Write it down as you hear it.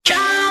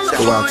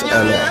go out to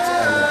LA.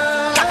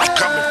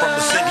 Coming from the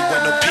city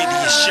where no pity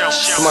is shown.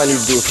 Somebody need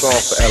to do a song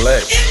for LA.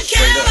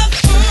 Straight up.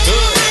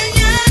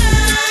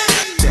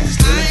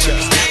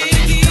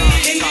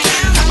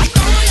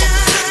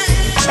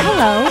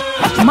 Hello,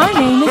 my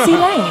name is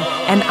Elaine,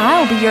 and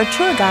I'll be your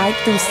tour guide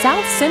through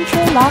South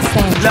Central Los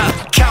Angeles.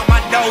 Look, count my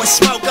dough and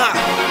smoke up.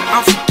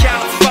 I'm from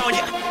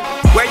California.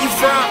 Where you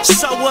from?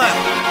 So what?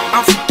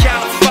 I'm from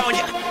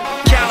California.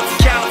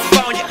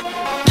 California.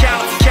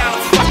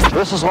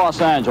 This is Los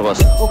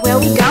Angeles. Well, where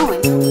we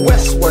going?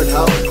 Westward,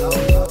 ho.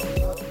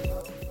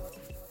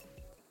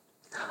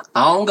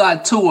 I don't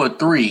got two or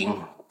three,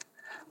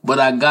 but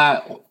I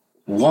got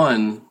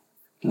one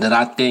that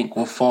I think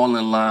will fall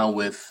in line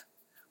with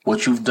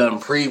what you've done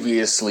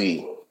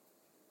previously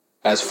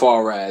as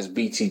far as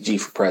BTG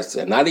for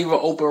President. Not even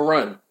Open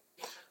Run,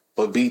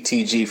 but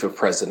BTG for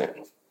President.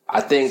 I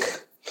think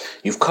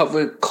you've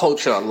covered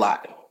culture a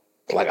lot,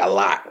 like a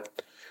lot.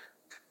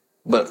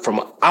 But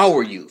from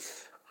our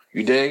youth,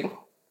 you dig?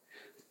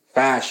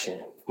 Fashion,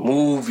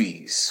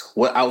 movies,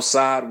 what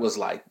outside was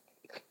like,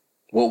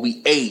 what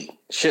we ate,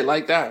 shit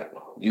like that.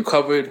 You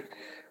covered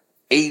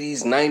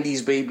 80s,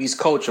 90s babies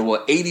culture.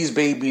 Well, 80s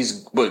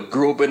babies, but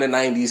grew up in the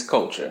 90s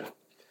culture.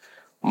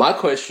 My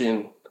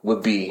question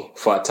would be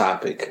for our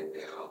topic,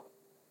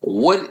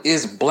 what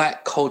is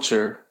black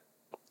culture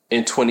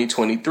in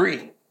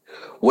 2023?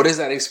 What is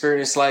that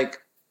experience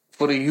like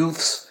for the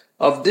youths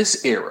of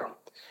this era?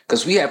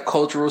 Because we have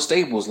cultural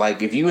staples.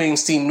 Like, if you ain't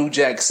seen New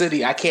Jack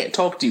City, I can't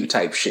talk to you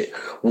type shit.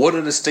 What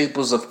are the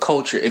staples of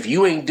culture? If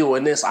you ain't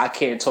doing this, I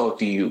can't talk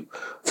to you.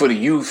 For the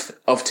youth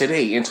of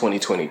today in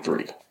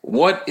 2023,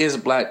 what is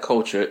black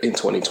culture in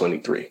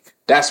 2023?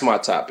 That's my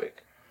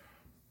topic.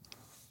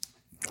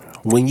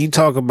 When you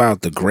talk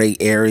about the gray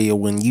area,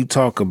 when you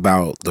talk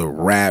about the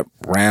Rap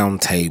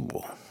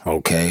Roundtable,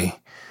 okay,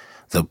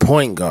 the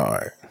point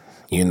guard,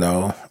 you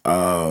know,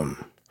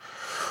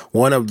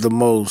 one of the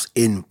most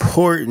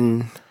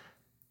important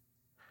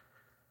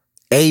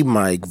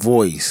A-mic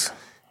voice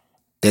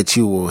that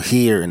you will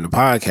hear in the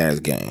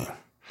podcast game.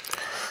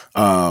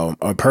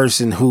 A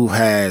person who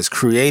has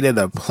created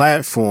a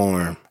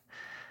platform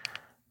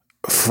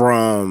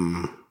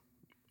from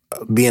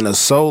being a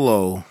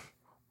solo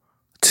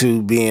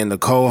to being the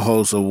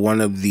co-host of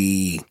one of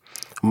the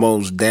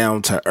most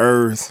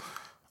down-to-earth,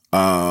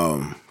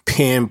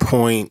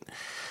 pinpoint,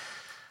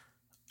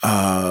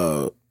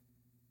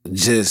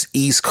 just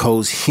East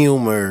Coast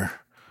humor,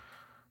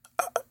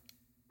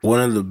 one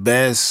of the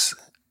best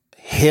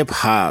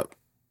hip-hop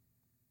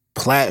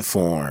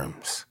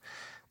platforms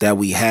that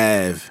we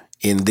have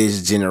in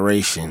this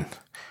generation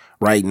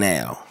right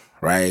now,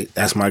 right?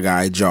 That's my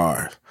guy,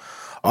 Jarv.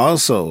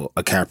 Also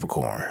a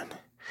Capricorn.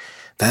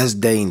 That's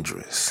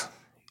dangerous.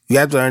 You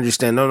have to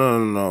understand,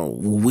 no.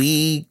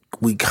 We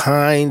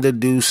kind of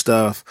do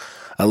stuff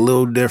a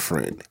little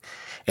different,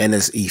 and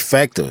it's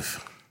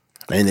effective,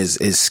 and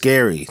it's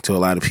scary to a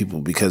lot of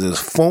people because it's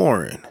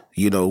foreign.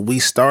 You know, we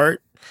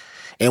start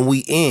and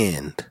we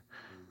end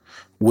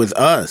with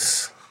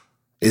us.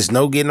 It's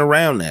no getting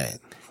around that.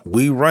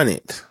 We run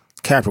it.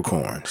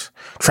 Capricorns.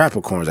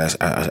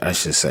 I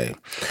should say.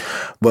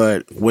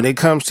 But when it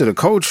comes to the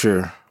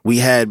culture we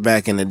had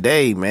back in the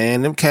day,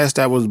 man, them cats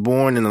that was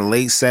born in the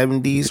late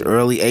 70s,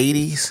 early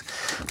 80s,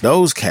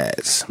 those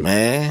cats,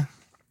 man,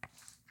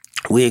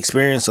 we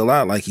experienced a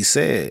lot, like he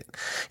said.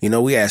 You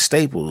know, we had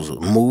staples,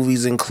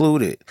 movies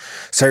included,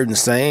 certain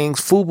sayings.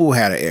 Fubu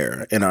had an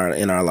era in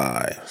our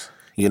lives.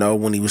 You know,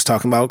 when he was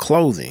talking about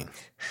clothing,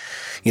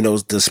 you know,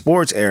 the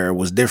sports era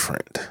was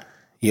different.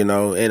 You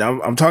know, and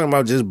I'm talking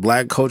about just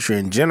black culture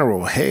in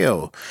general.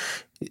 Hell,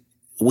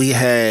 we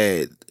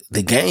had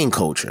the gang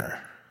culture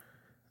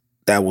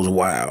that was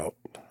wild.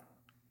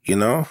 You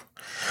know,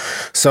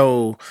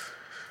 so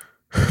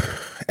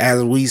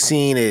as we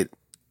seen it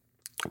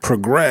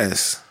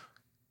progress,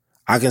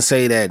 I can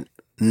say that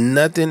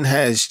nothing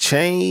has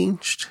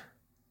changed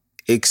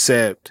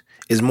except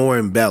it's more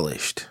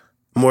embellished,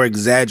 more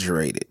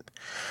exaggerated,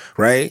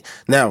 right?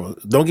 Now,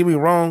 don't get me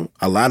wrong,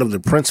 a lot of the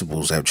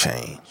principles have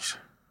changed,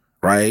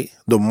 right?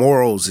 The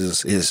morals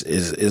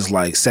is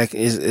like second,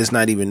 it's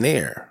not even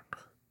there.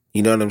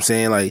 You know what I'm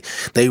saying? Like,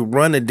 they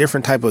run a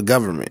different type of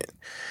government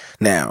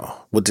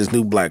now with this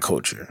new black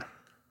culture.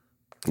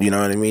 You know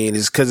what I mean?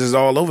 It's because it's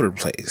all over the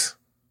place.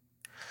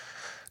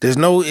 We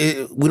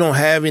don't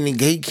have any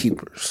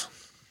gatekeepers.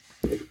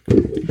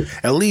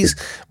 At least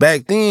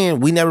back then,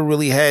 we never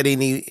really had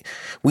any.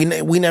 We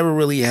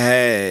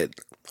had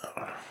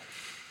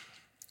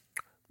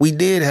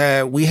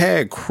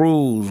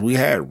crews, we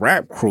had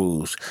rap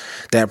crews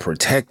that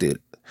protected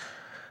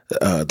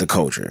the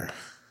culture.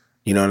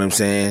 You know what I'm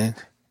saying?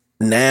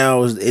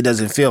 Now it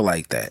doesn't feel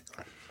like that.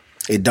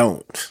 It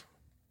don't.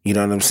 You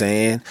know what I'm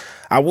saying?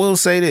 I will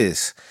say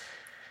this.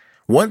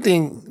 One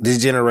thing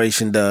this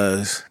generation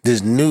does,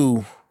 this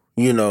new,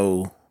 you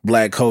know,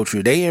 black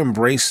culture, they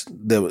embrace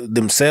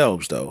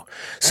themselves though.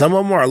 Some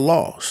of them are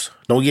lost.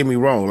 Don't get me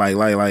wrong.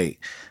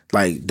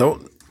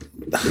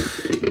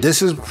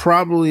 This is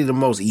probably the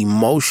most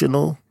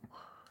emotional,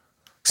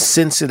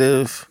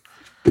 sensitive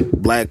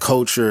black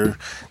culture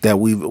that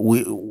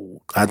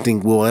I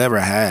think we'll ever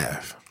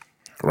have,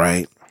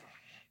 right?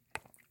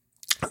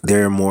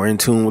 They're more in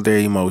tune with their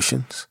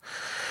emotions.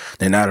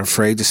 They're not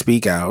afraid to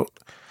speak out,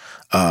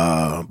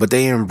 but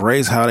they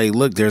embrace how they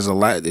look. There's a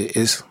lot.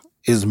 It's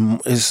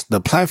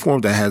the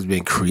platform that has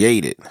been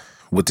created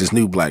with this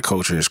new black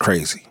culture is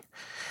crazy.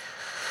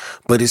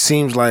 But it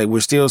seems like we're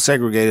still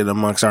segregated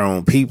amongst our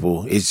own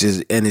people.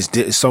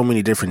 It's so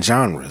many different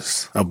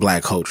genres of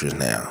black cultures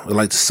now.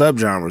 Like the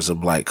subgenres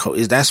of black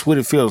culture. That's what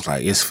it feels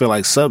like. It feels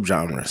like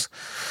subgenres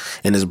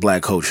in this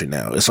black culture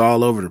now. It's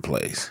all over the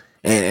place.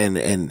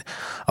 And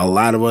a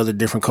lot of other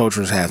different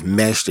cultures have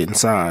meshed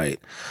inside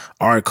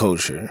our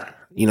culture.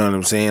 You know what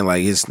I'm saying?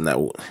 Like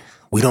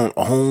we don't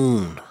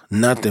own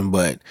nothing,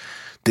 but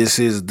this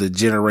is the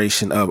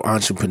generation of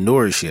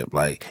entrepreneurship.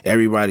 Like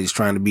everybody's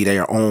trying to be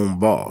their own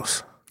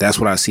boss. That's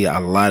what I see a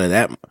lot of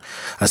that.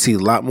 I see a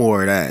lot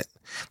more of that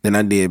than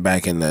I did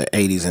back in the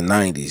 80s and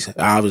 90s.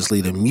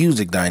 Obviously, the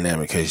music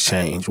dynamic has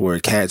changed where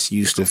cats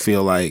used to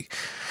feel like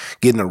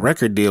getting a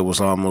record deal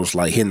was almost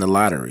like hitting the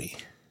lottery.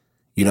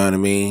 You know what I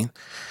mean?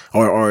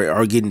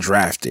 Or getting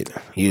drafted.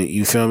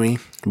 You feel me?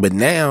 But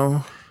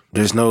now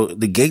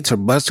the gates are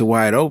busted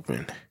wide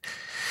open.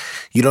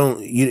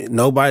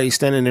 Nobody's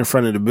standing in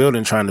front of the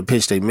building trying to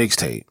pitch their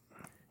mixtape.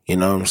 You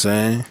know what I'm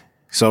saying?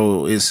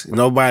 So it's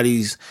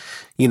nobody's,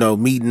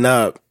 meeting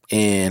up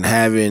and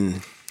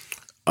having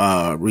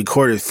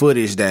recorded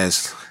footage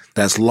that's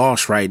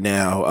lost right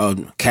now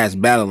of cats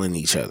battling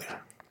each other.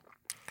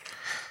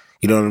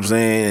 You know what I'm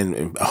saying?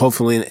 And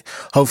hopefully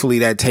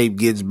that tape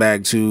gets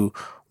back to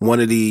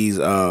one of these,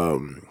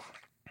 one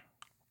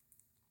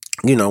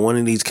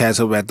of these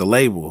cats up at the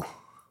label,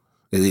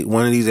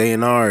 one of these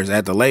A&Rs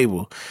at the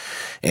label,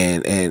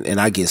 and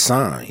I get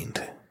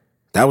signed.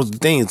 That was the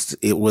thing.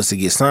 It was to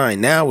get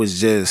signed. Now it's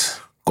just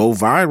go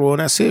viral and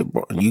that's it,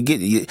 bro.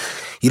 You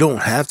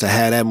don't have to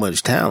have that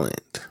much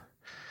talent.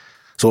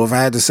 So if I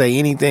had to say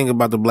anything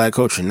about the black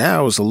culture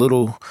now, it's a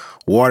little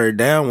watered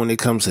down when it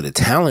comes to the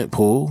talent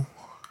pool.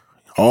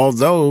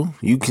 Although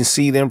you can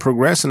see them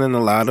progressing in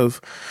a lot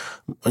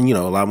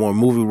more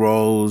movie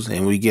roles,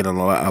 and we get a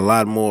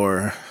lot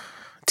more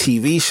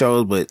TV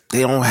shows, but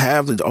they don't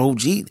have the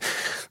OG.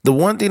 The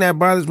one thing that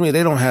bothers me,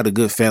 they don't have the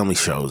good family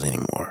shows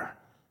anymore.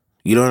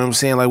 You know what I'm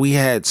saying? Like we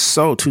had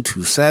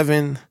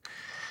 227.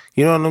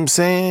 You know what I'm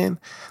saying?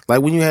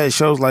 Like when you had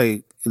shows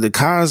like The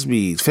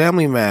Cosbys,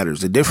 Family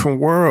Matters, The Different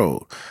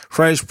World,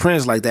 Fresh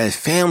Prince, like that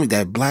family,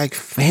 that black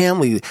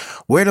family.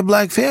 Where are the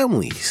black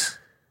families?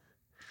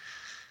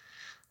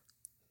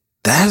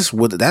 That's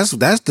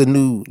the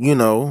new,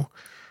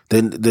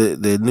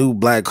 the new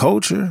black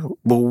culture.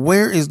 But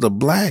where is the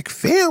black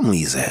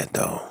families at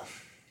though?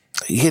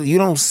 You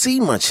don't see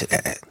much of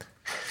that.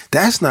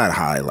 That's not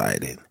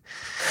highlighted.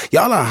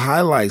 Y'all are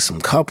highlight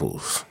some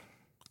couples.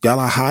 Y'all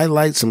are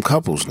highlight some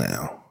couples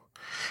now.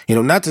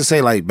 Not to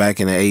say like back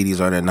in the 80s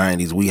or the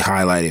 90s, we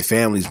highlighted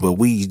families, but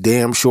we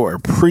damn sure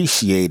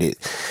appreciated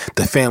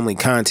the family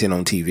content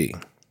on TV.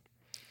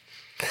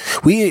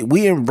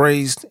 We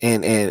embraced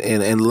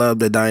and loved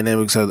the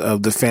dynamics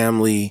of the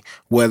family,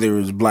 whether it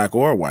was black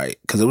or white,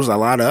 because there was a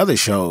lot of other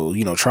shows,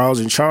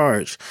 Charles in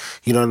Charge,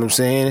 you know what I'm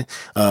saying?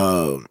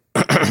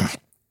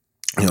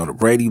 The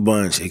Brady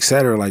Bunch,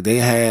 etc. Like they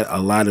had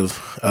a lot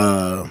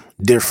of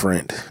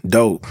different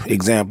dope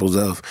examples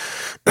of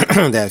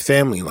that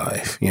family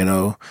life,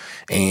 and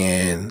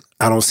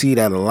I don't see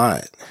that a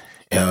lot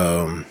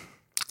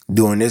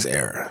during this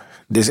era.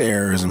 This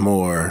era is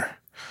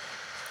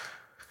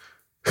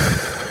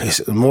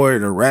it's more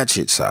the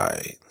ratchet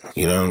side,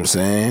 you know what I'm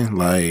saying?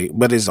 Like,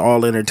 but it's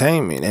all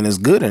entertainment and it's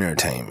good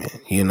entertainment,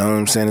 you know what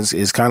I'm saying?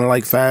 It's kind of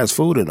like fast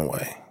food in a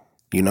way,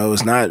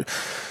 it's not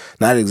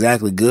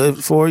exactly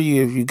good for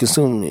you if you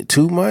consume it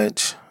too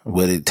much,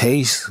 but it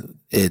tastes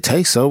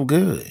so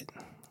good.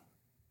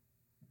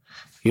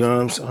 You know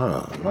what I'm saying?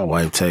 Oh, my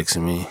wife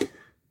texted me.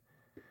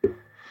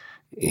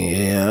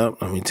 Yeah,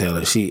 let me tell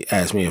her. She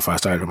asked me if I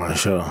started my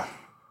show.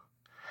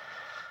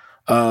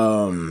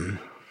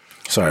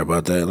 Sorry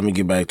about that. Let me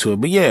get back to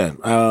it. But yeah,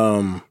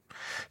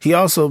 he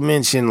also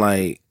mentioned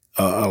like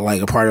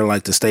a part of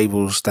like the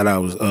staples that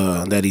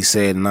that he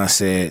said and I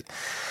said.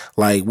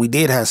 Like, we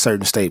did have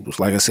certain staples.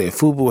 Like I said,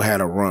 FUBU had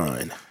a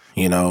run,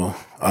 and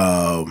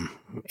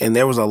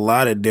there was a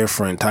lot of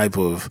different type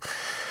of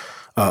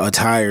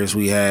attires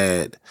we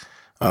had,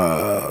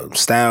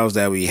 styles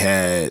that we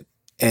had,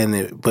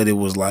 but it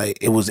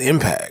was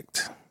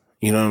impact.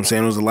 You know what I'm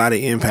saying? It was a lot of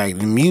impact.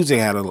 And music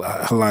had a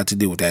lot to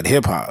do with that.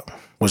 Hip hop,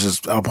 which is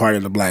a part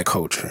of the black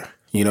culture.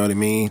 You know what I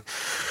mean?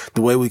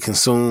 The way we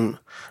consume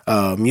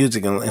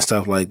music and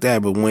stuff like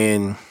that. But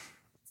when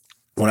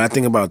I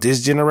think about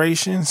this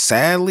generation,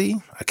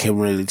 sadly, I can't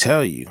really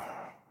tell you.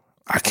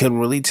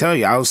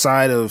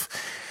 Outside of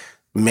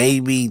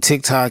maybe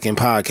TikTok and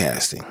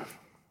podcasting.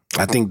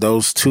 I think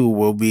those two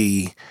will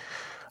be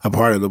a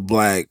part of the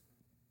black,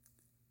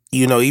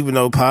 even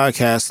though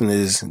podcasting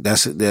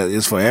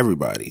is for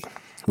everybody.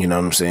 You know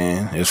what I'm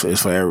saying?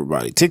 It's for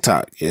everybody.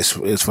 TikTok is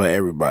for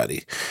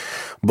everybody.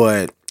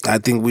 But I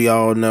think we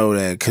all know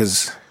that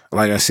because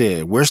like I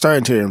said, we're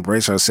starting to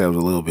embrace ourselves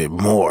a little bit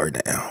more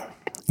now.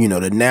 You know,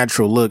 the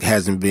natural look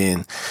hasn't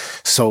been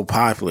so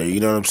popular. You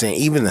know what I'm saying?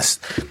 Even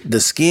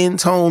the skin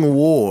tone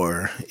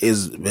war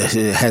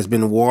has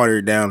been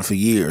watered down for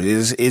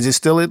years. Is it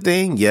still a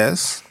thing?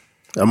 Yes.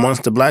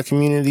 Amongst the black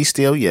community,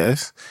 still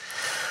yes.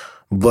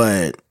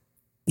 But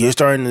you're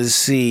starting to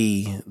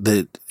see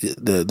the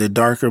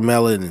darker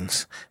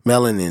melanins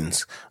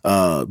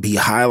be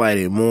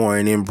highlighted more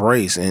and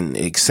embraced and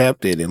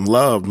accepted and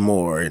loved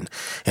more and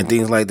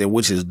things like that,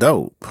 which is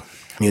dope.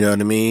 You know what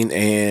I mean?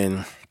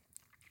 And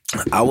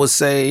I would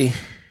say,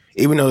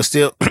 even though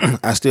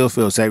I still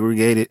feel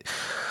segregated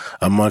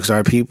amongst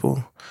our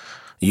people.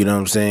 You know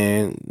what I'm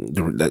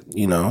saying?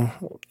 You know,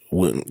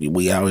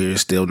 we out here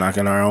still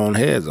knocking our own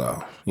heads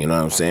off. You know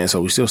what I'm saying?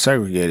 So we still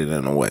segregated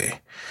in a way.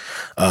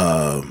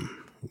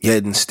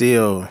 Yet and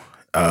still,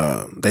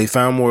 they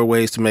found more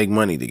ways to make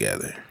money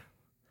together.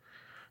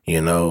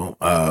 You know,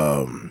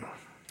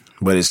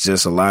 but it's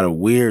just a lot of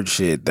weird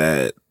shit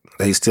that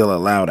they still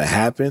allow to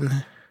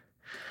happen.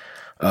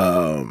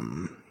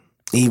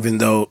 Even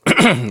though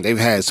they've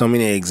had so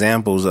many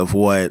examples of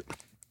what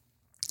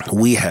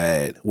we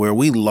had where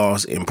we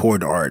lost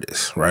important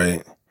artists,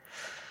 right?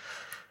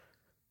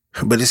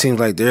 But it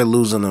seems like they're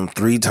losing them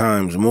 3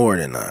 times more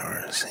than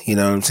ours. You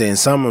know what I'm saying?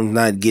 Some of them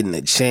not getting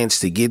a chance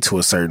to get to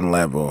a certain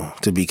level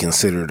to be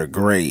considered a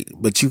great.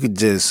 But you could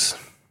just,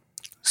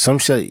 some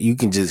shit you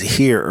can just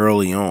hear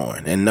early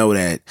on and know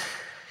that,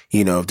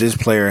 you know, if this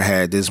player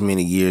had this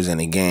many years in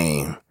the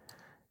game,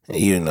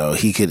 you know,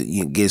 he could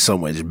get so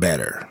much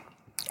better.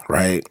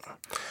 Right?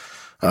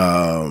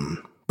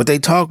 But they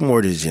talk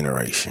more this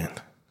generation.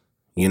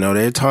 You know,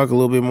 they talk a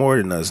little bit more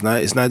than us.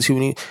 It's not too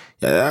many.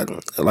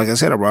 Like I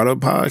said, I brought up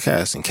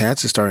podcasts and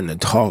cats are starting to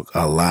talk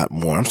a lot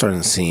more. I'm starting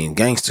to see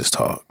gangsters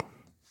talk.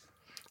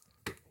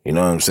 You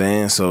know what I'm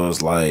saying? So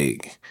it's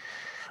like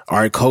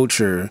our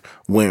culture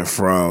went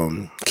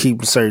from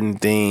keeping certain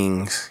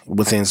things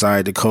within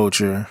inside the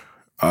culture,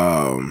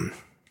 not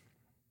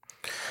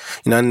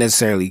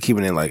necessarily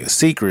keeping it like a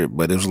secret,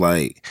 but it was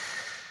like,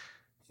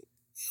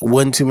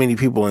 wasn't too many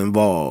people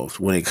involved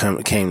when it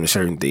came to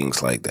certain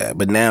things like that.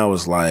 But now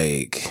it's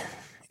like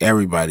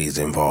everybody's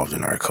involved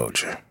in our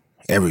culture.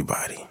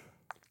 Everybody.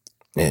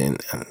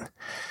 And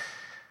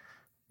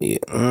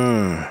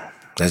yeah,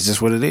 that's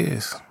just what it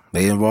is.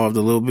 They involved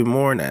a little bit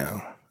more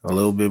now. A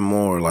little bit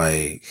more.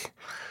 Like,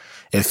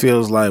 it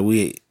feels like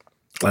we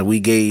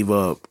gave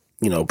up,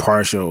 you know,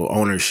 partial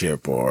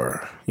ownership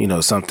or, you know,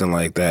 something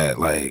like that.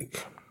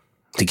 Like,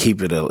 to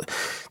keep it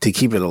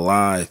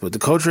alive. But the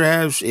culture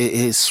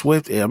is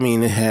swift. I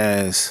mean, it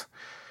has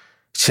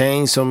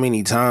changed so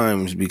many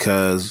times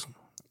because,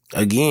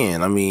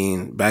 again, I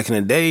mean, back in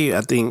the day, I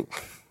think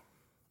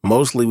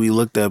mostly we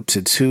looked up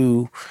to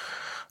 2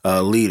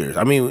 leaders.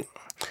 I mean,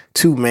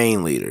 2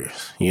 main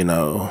leaders, you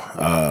know,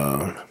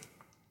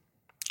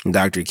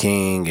 Dr.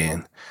 King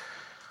and,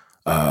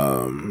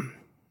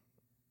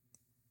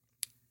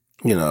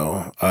 you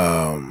know,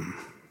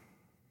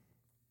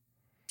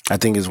 I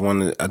think it's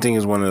one of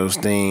those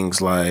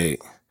things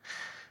like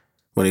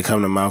when it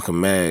comes to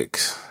Malcolm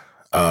X,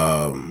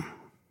 I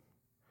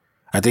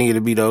think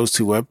it'd be those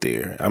 2 up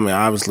there. I mean,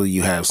 obviously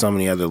you have so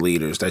many other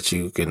leaders that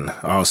you can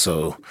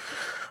also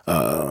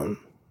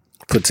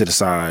put to the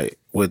side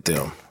with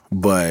them.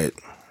 But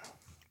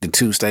the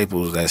 2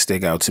 staples that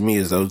stick out to me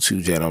is those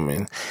 2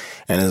 gentlemen.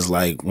 And it's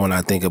like when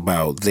I think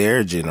about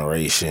their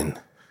generation,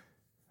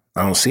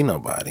 I don't see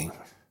nobody.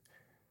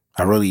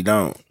 I really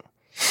don't.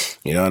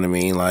 You know what I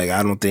mean? Like,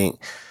 I don't think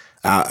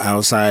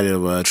outside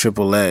of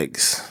Triple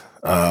X,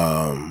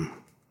 I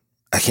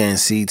can't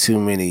see too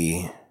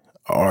many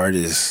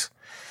artists,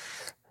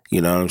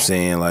 you know what I'm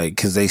saying? Like,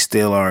 cause they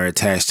still are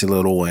attached to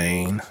Lil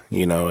Wayne,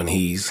 you know, and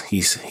he's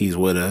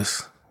with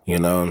us, you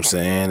know what I'm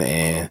saying?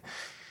 And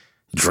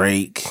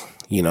Drake,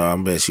 you know, I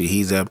bet you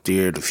he's up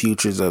there. The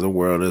Futures of the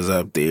world is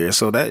up there.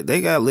 So that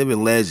they got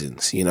living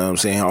legends, you know what I'm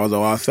saying?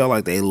 Although I felt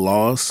like they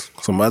lost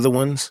some other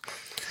ones,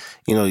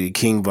 you know, the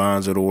King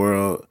Vons of the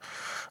world.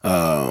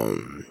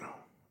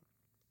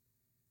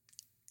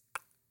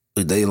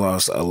 They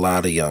lost a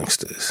lot of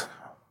youngsters.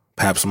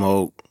 Pop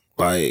Smoke,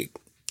 like,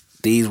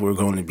 these were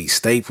going to be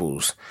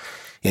staples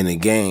in the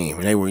game,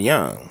 and they were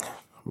young.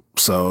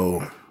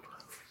 So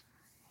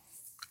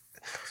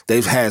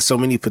they've had so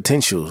many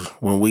potentials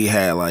when we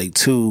had like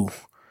two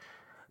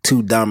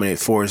dominant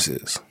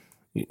forces.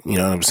 You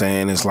know what I'm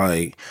saying? It's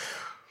like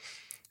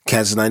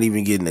cats not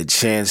even getting a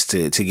chance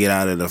to get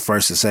out of the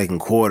first or second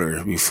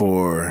quarter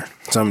before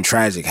something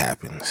tragic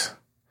happens.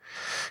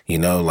 You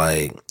know,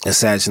 like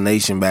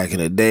assassination back in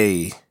the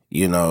day,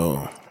 you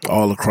know,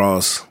 all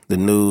across the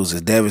news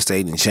is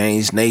devastating,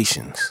 changed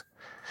nations.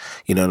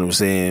 You know what I'm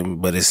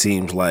saying? But it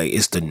seems like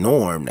it's the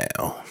norm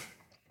now.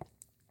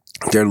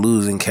 They're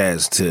losing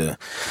cats to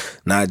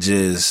not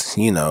just,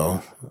 you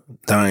know,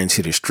 dying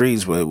to the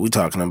streets, but we're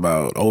talking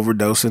about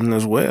overdosing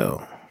as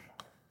well.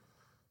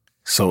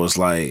 So it's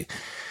like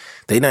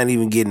they not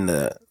even getting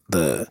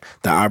the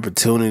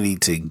opportunity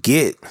to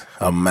get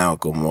a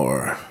Malcolm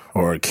or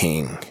a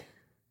King.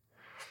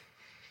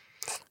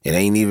 it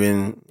ain't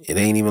even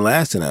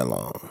lasting that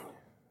long.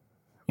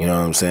 You know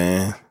what I'm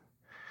saying?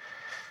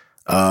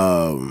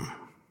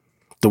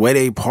 The way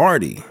they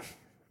party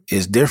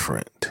is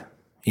different.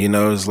 You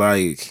know, it's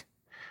like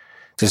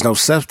there's no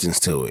substance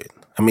to it.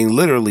 I mean,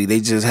 literally, they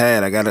just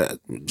had, I got a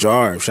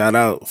Jarv, shout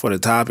out for the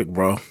topic,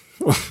 bro.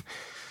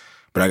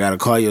 But I got to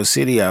call your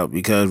city out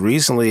because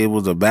recently it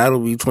was a battle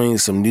between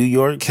some New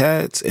York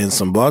cats and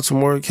some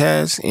Baltimore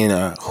cats in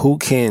a who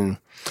can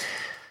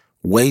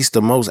waste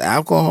the most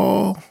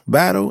alcohol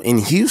battle in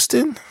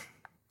Houston.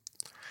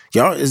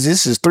 Y'all,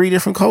 this is 3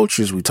 different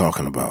cultures we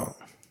talking about.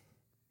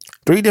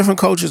 3 different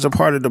cultures are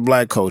part of the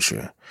black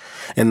culture.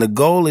 And the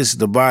goal is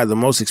to buy the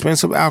most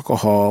expensive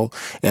alcohol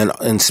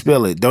and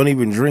spill it. Don't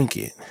even drink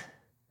it.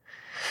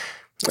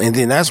 And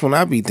then that's when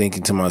I be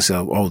thinking to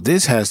myself, oh,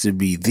 this has to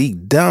be the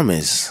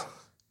dumbest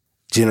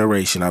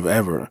generation I've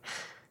ever.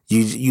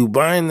 You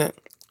buying it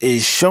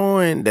is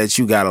showing that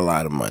you got a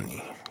lot of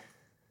money.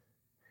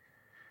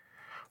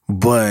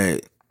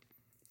 But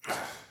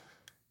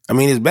I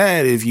mean, it's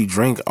bad if you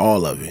drink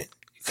all of it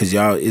because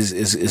y'all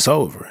it's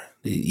over.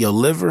 Your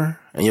liver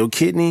and your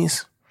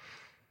kidneys,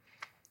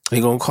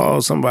 they gonna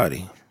call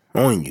somebody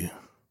on you.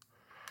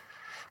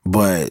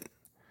 But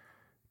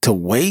to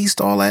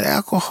waste all that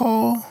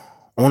alcohol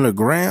on the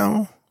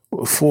ground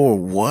for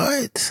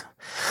what?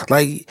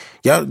 Like,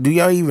 do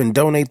y'all even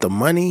donate the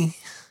money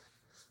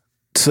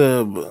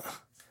to,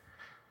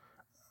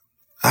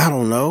 I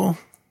don't know.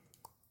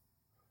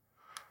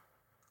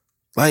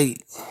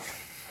 Like,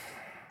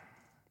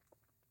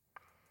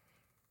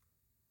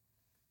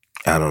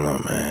 I don't know,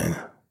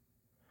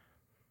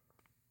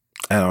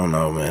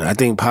 man. I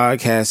think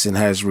podcasting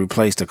has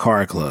replaced the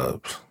car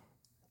clubs.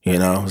 You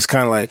know, it's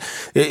kind of like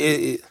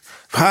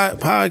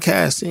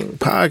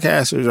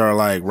podcasters are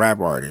like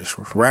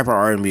rapper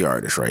R&B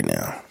artists right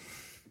now.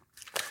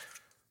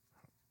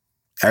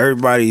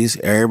 Everybody's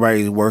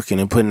working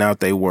and putting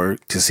out their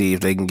work to see if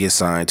they can get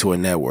signed to a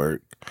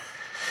network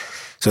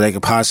so they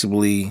could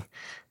possibly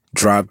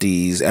drop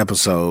these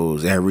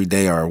episodes every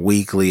day or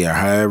weekly or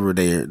however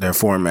their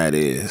format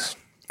is.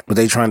 But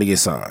they trying to get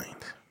signed.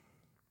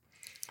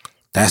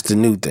 That's the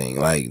new thing.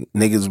 Like,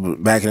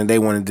 niggas back in the day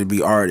wanted to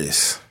be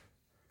artists.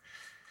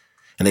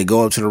 And they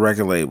go up to the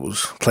record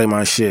labels, play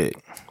my shit,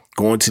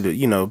 going to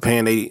the,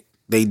 paying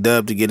they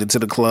dub to get into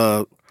the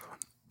club,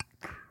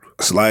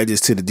 slide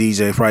this to the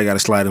DJ, probably got to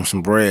slide him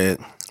some bread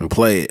and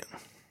play it.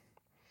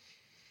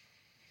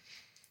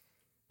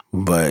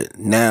 But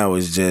now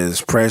it's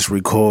just press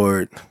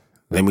record,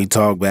 let me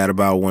talk bad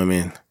about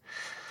women,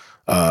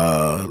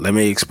 let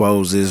me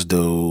expose this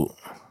dude.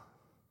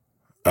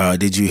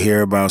 Did you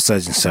hear about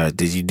such and such?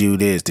 Did you do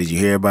this? Did you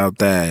hear about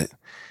that?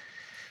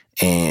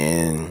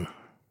 And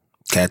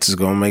cats is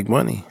gonna make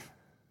money.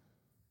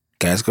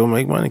 Cats gonna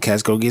make money.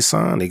 Cats gonna get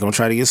signed. They gonna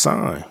try to get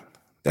signed.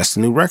 That's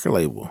the new record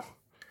label.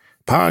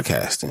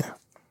 Podcasting.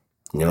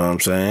 You know what I'm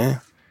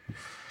saying?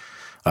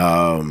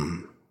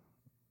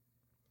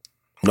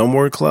 No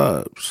more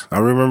clubs. I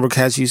remember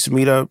cats used to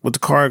meet up with the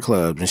car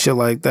clubs and shit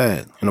like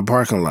that in the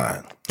parking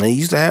lot. And he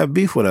used to have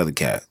beef with other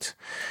cats.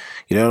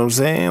 You know what I'm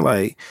saying?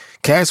 Like,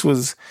 cats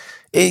was...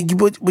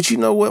 But you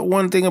know what?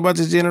 One thing about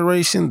this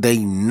generation, they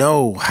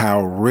know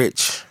how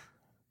rich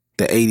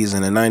the 80s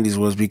and the 90s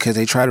was because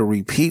they try to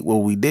repeat what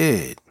we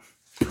did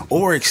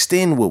or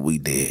extend what we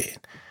did.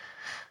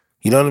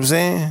 You know what I'm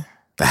saying?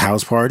 The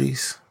house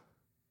parties.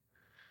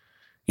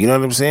 You know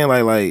what I'm saying?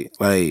 Like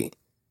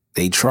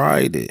they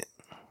tried it.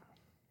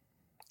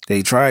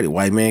 They tried it.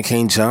 White man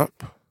can't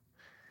jump.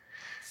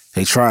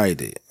 They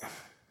tried it.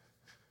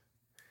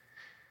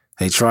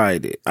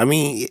 I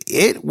mean,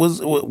 it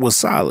was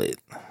solid.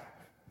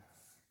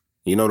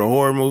 You know the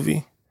horror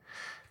movie?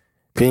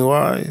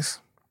 Pennywise?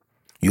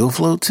 You'll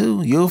float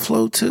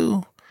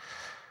too.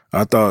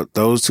 I thought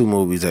those 2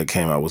 movies that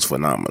came out was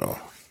phenomenal.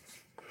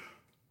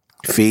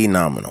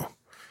 Phenomenal.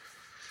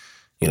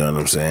 You know what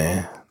I'm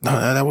saying? No,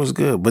 that was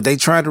good. But they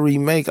tried to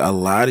remake a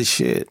lot of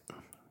shit.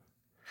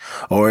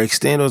 Or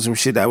extend on some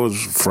shit that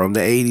was from the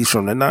 80s,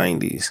 from the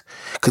 90s.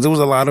 Because there was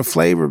a lot of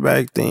flavor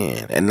back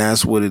then. And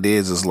that's what it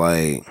is. It's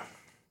like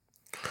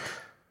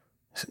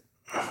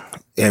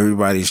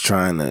everybody's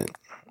selling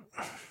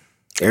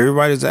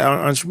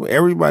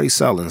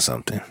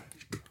something.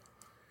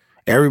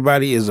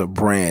 Everybody is a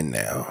brand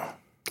now.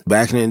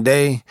 Back in the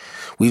day,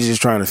 we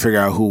just trying to figure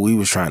out who we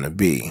was trying to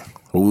be,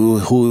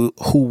 who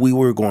we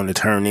were going to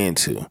turn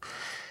into.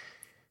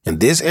 In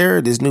this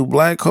era, this new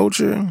black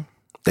culture,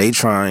 they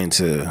trying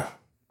to,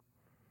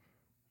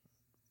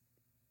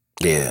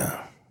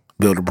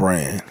 build a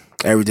brand.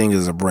 Everything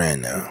is a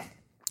brand now.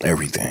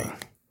 Everything.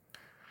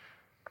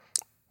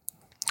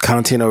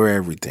 Content over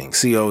everything.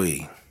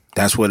 COE.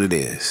 That's what it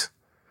is.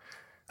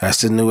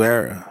 That's the new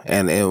era.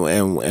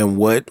 And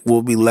what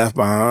will be left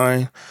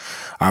behind,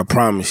 I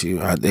promise you,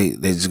 they're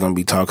just going to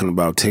be talking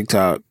about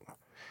TikTok,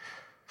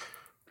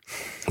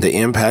 the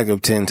impact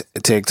of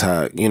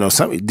TikTok. You know,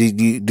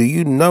 do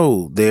you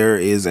know there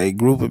is a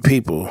group of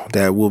people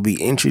that will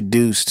be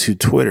introduced to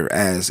Twitter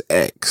as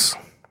X?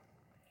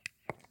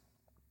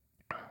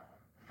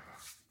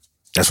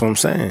 That's what I'm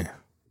saying.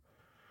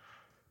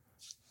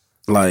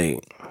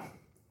 Like,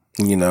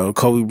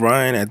 Kobe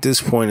Bryant at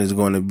this point is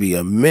going to be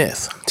a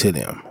myth to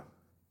them.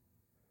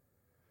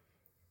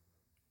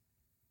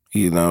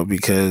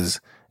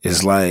 Because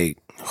it's like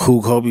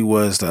who Kobe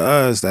was to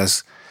us,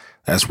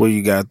 that's where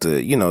you got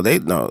the, they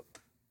know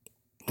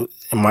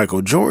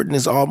Michael Jordan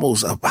is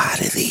almost up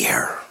out of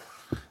there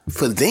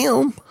for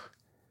them.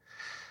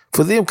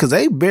 Because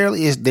they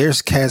barely,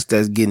 there's cats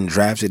that's getting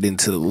drafted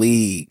into the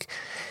league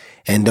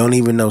and don't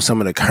even know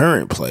some of the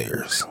current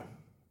players.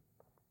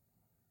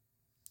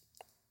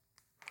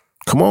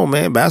 Come on,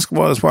 man.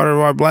 Basketball is part of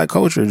our black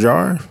culture,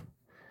 Jarv.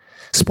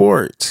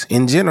 Sports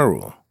in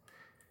general.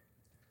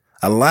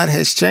 A lot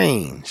has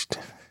changed.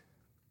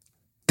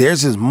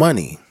 Theirs is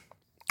money.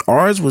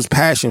 Ours was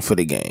passion for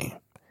the game.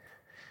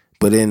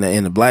 But in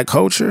the black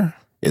culture,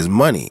 is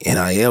money,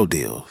 NIL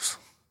deals,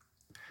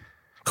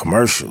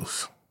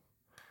 commercials.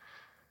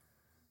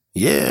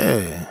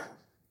 Yeah.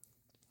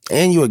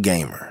 And you a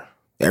gamer.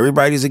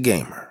 Everybody's a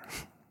gamer.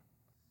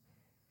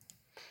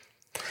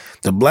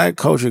 The black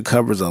culture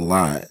covers a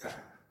lot.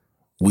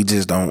 We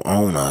just don't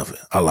own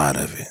a lot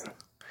of it.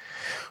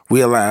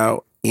 We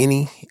allow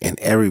any and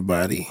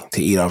everybody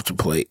to eat off the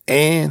plate,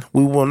 and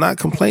we will not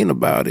complain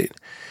about it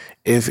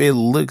if it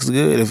looks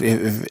good,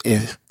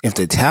 if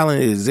the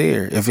talent is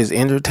there, if it's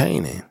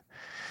entertaining.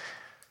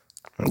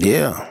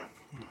 Yeah.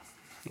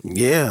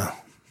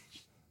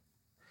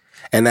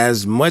 And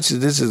as much as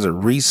this is a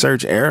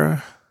research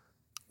era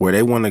where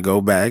they want to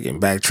go back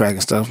and backtrack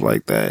and stuff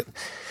like that,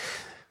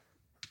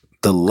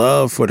 the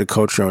love for the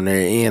culture on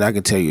their end, I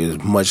can tell you, is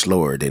much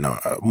lower than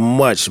ours.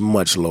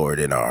 Much lower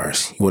than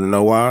ours. You want to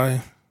know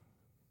why?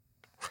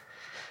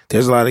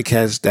 There's a lot of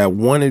cats that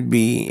want to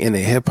be in the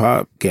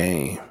hip-hop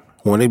game,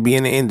 want to be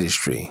in the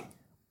industry,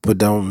 but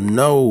don't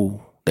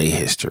know their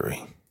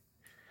history.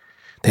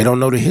 They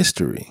don't know the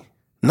history.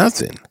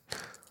 Nothing.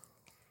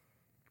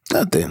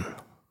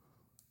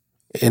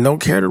 And don't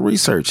care to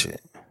research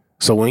it.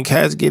 So when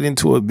cats get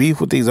into a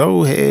beef with these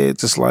old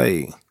heads, it's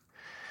like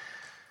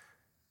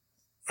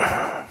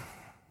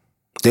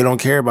they don't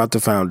care about the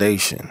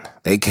foundation.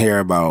 They care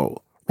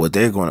about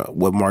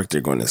what mark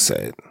they're gonna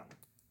set.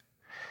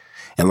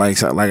 And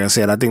like I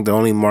said, I think the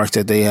only marks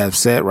that they have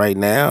set right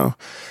now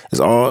is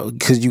all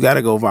because you got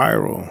to go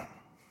viral.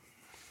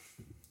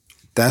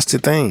 That's the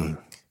thing.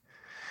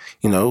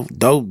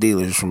 Dope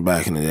dealers from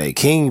back in the day,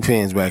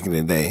 kingpins back in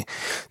the day,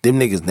 them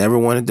niggas never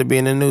wanted to be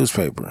in the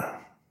newspaper.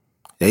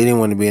 They didn't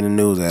want to be in the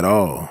news at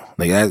all.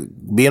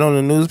 Being on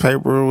the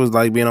newspaper was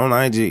like being on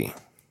IG.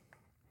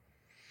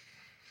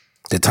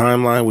 The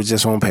timeline was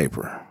just on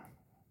paper.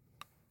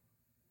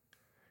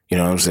 You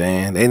know what I'm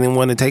saying? They didn't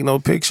want to take no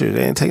picture. They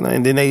didn't take no.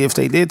 And then if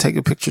they did take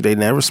a picture, they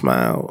never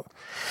smiled.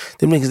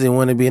 Them niggas didn't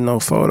want to be in no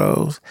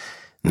photos.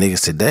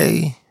 Niggas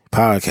today,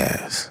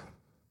 podcasts,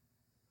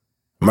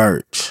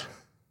 merch,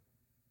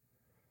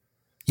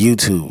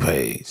 YouTube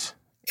page.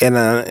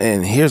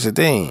 And here's the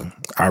thing.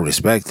 I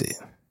respect it.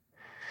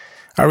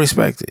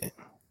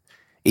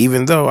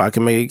 Even though I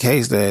can make a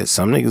case that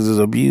some niggas is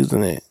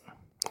abusing it.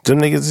 Some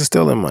niggas is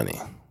stealing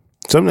money.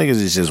 Some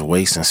niggas is just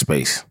wasting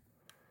space.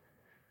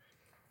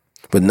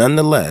 But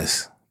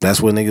nonetheless,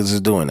 that's what niggas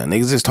is doing now.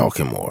 Niggas is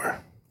talking more.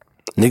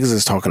 Niggas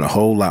is talking a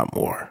whole lot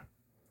more.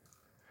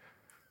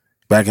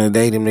 Back in the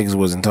day, them niggas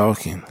wasn't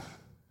talking.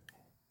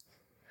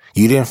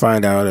 You didn't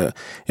find out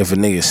if a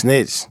nigga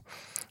snitched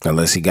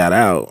unless he got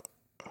out.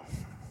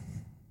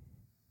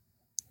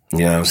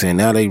 You know what I'm saying?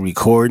 Now they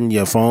recording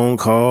your phone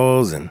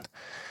calls and,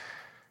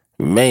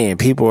 man,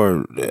 people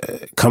are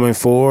coming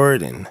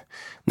forward and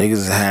niggas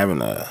is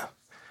having a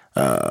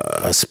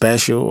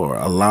special or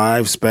a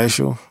live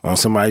special on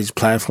somebody's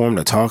platform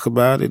to talk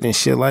about it and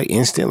shit like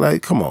instant.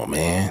 Like, come on,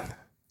 man.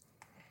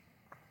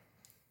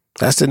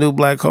 That's the new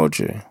black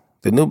culture.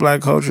 The new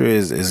black culture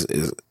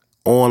is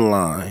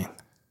online.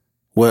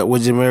 What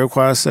would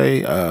Jamiroquai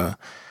say?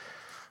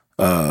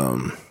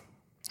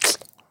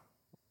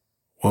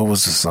 What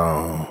was the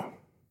song?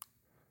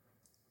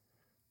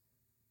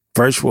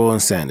 Virtual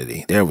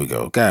Insanity. There we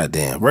go.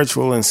 Goddamn.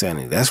 Virtual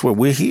Insanity. That's what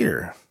we're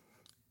here.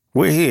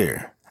 We're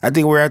here. I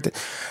think we're at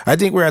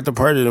the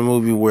part of the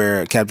movie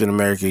where Captain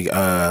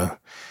America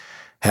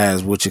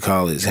has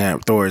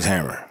Thor's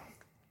hammer.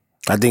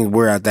 I think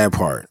we're at that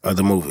part of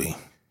the movie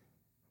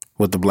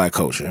with the black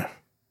culture.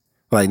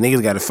 Like,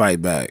 niggas got to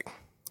fight back.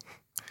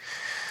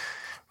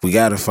 We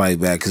got to fight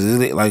back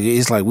because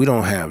it's like we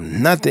don't have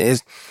nothing.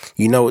 This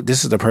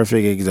is the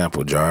perfect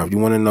example, Jarv. You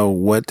want to know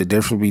what the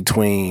difference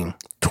between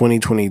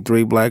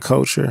 2023 black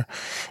culture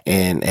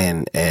and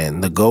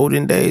the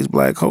golden days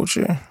black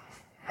culture?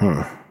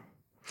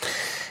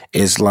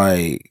 It's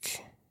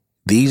like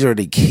these are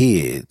the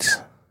kids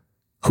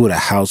who the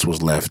house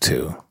was left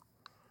to,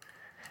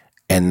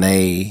 and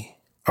they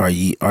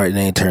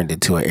turned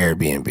into an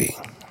Airbnb.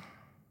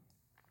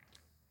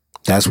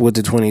 That's what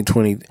the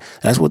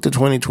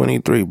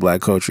 2023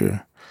 black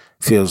culture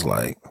feels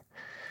like.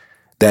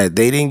 That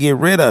they didn't get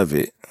rid of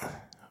it,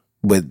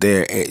 but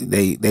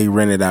they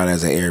rent it out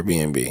as an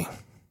Airbnb.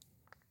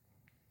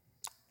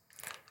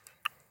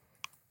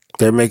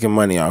 They're making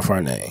money off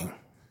our name.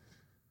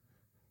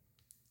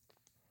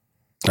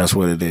 That's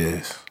what it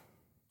is.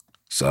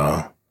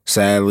 So,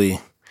 sadly,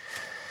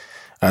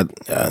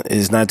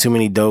 it's not too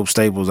many dope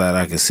staples that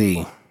I can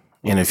see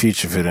in the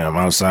future for them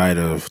outside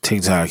of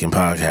TikTok and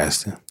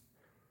podcasting.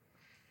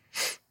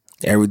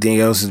 Everything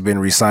else has been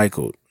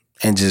recycled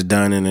and just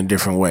done in a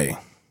different way.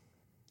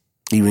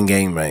 Even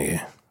game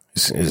banging,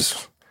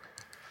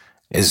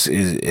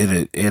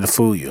 it'll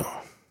fool you.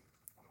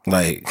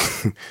 Like,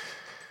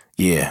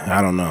 yeah,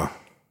 I don't know,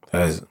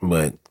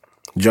 but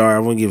Jarv, I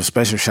want to give a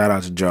special shout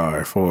out to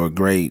Jarv for a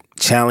great,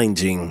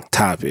 challenging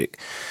topic.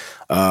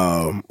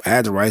 I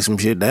had to write some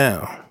shit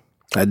down.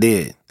 I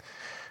did.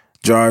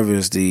 Jarv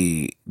is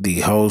the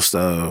host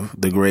of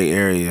The Gray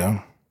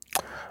Area.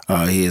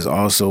 He is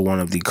also one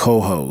of the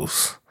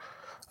co-hosts,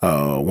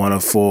 one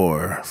of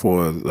four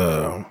for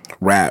the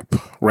Rap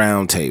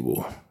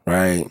Roundtable,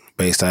 right?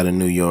 Based out of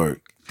New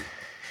York.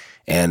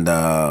 And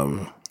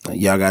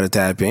y'all got to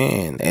tap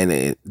in.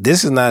 And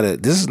this is not a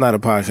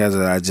podcast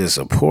that I just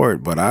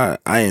support, but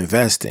I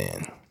invest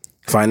in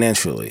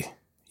financially.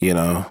 You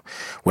know,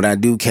 when I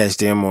do catch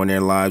them on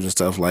their lives and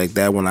stuff like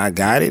that, when I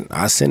got it,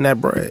 I send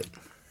that bread.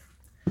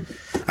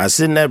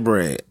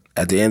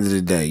 At the end of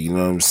the day, you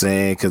know what I'm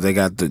saying? Because they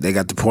got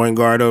the point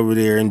guard over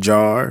there in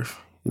Jarv.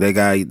 They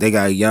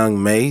got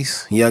Young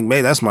Mace. Young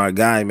Mace, that's my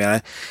guy,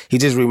 man. He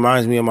just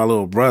reminds me of my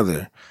little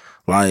brother.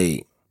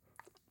 Like,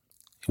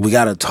 we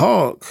gotta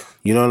talk.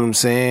 You know what I'm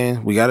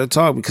saying? We gotta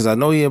talk because I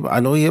know he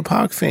a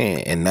Pac fan,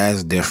 and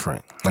that's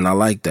different. And I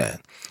like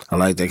that.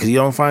 Because you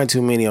don't find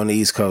too many on the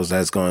East Coast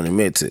that's going to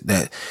admit to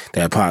that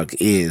Pac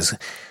is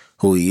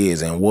who he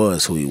is and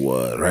was who he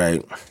was,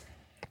 right?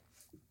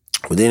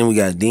 But then we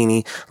got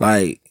Deanie,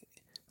 like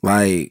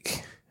may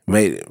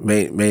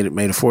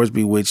the force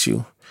be with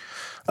you.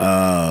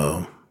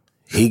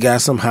 He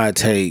got some hot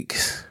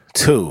takes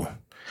too,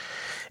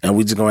 and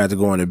we just gonna have to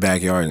go in the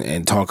backyard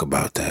and talk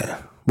about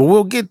that. But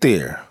we'll get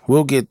there,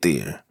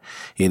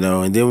 you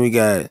know. And then we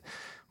got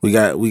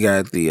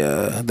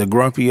the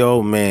grumpy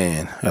old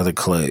man of the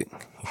clique.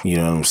 You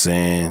know what I'm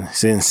saying?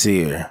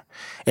 Sincere.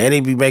 And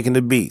he be making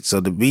the beats. So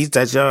the beats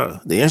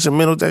the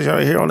instrumentals that y'all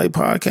hear on their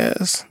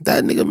podcast,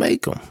 that nigga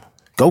make them.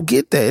 Go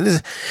get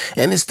that.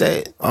 And it's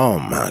that, oh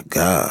my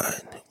God,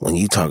 when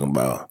you talking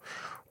about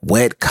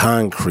wet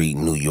concrete,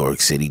 New York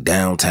City,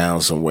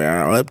 downtown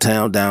somewhere,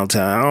 uptown,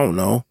 downtown, I don't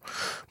know.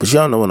 But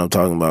y'all know what I'm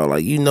talking about.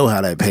 Like, you know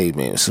how that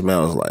pavement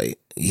smells like.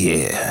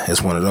 Yeah,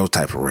 it's one of those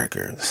type of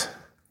records.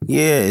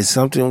 Yeah, it's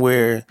something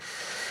where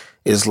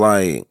it's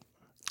like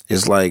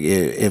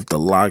if the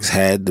Locks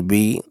had the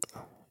beat,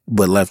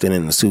 but left it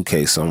in the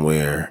suitcase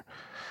somewhere,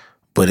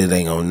 but it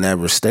ain't gonna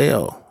never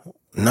stale.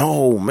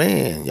 No,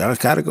 man, y'all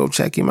gotta go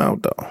check him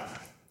out though.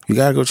 You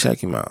gotta go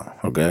check him out,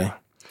 okay?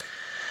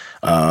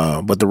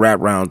 But the Rap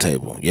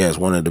Roundtable, yes,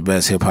 one of the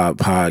best hip hop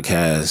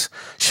podcast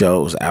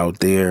shows out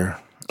there.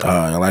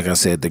 And like I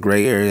said, the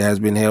gray area has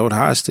been held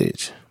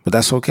hostage, but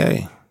that's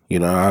okay. You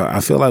know,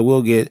 I feel like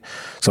we'll get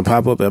some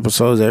pop-up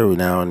episodes every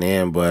now and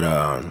then, but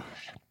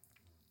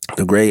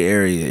the gray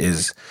area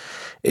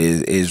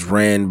is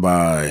ran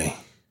by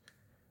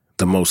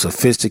the most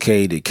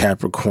sophisticated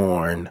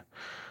Capricorn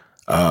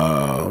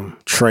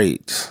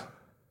traits,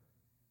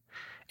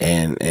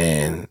 and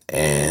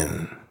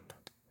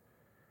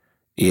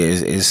yeah,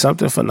 it's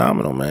something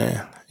phenomenal,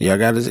 man. Y'all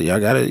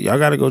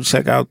gotta go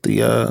check out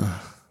the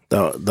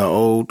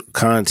old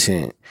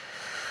content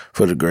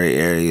for the gray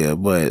area.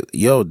 But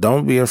yo,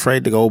 don't be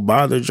afraid to go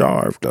bother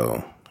Jarv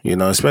though. You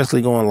know,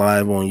 especially going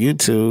live on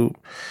YouTube.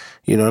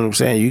 You know what I'm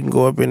saying? You can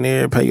go up in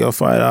there, pay your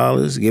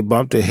 $5, get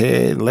bumped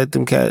ahead, and let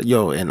them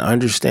and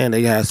understand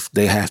they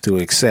have to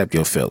accept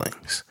your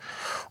feelings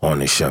on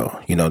the show.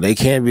 You know, they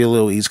can be a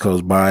little East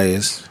Coast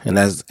biased, and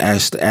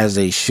as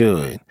they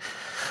should.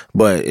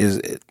 But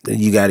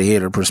you got to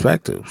hear the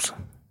perspectives.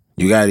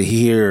 You got to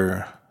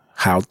hear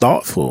how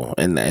thoughtful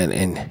and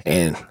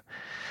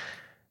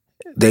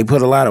they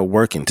put a lot of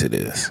work into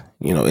this.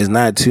 You know, it's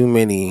not too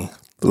many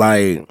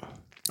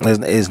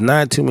it's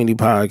not too many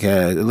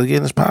podcasts. Look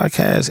at this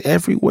podcast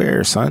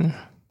everywhere, son.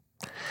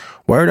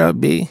 Word up,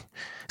 B.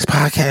 It's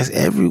podcasts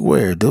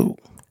everywhere, dude.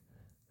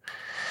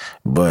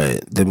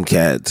 But them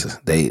cats,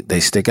 they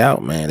stick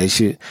out, man. They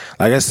should,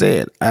 like I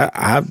said,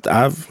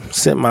 I've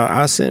sent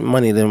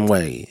money them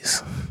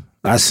ways.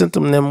 I sent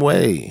them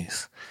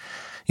ways.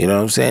 You know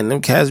what I'm saying?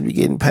 Them cats be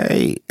getting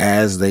paid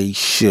as they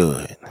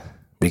should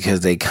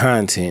because their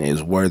content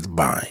is worth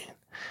buying.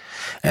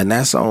 And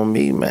that's on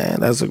me, man.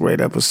 That's a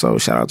great episode.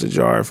 Shout out to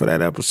Jarv for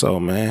that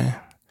episode, man.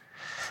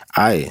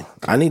 I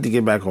need to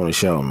get back on the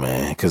show,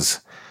 man,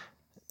 because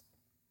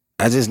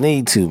I just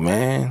need to,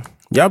 man.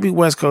 Y'all be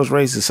West Coast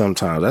racist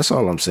sometimes. That's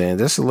all I'm saying.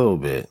 Just a little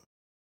bit.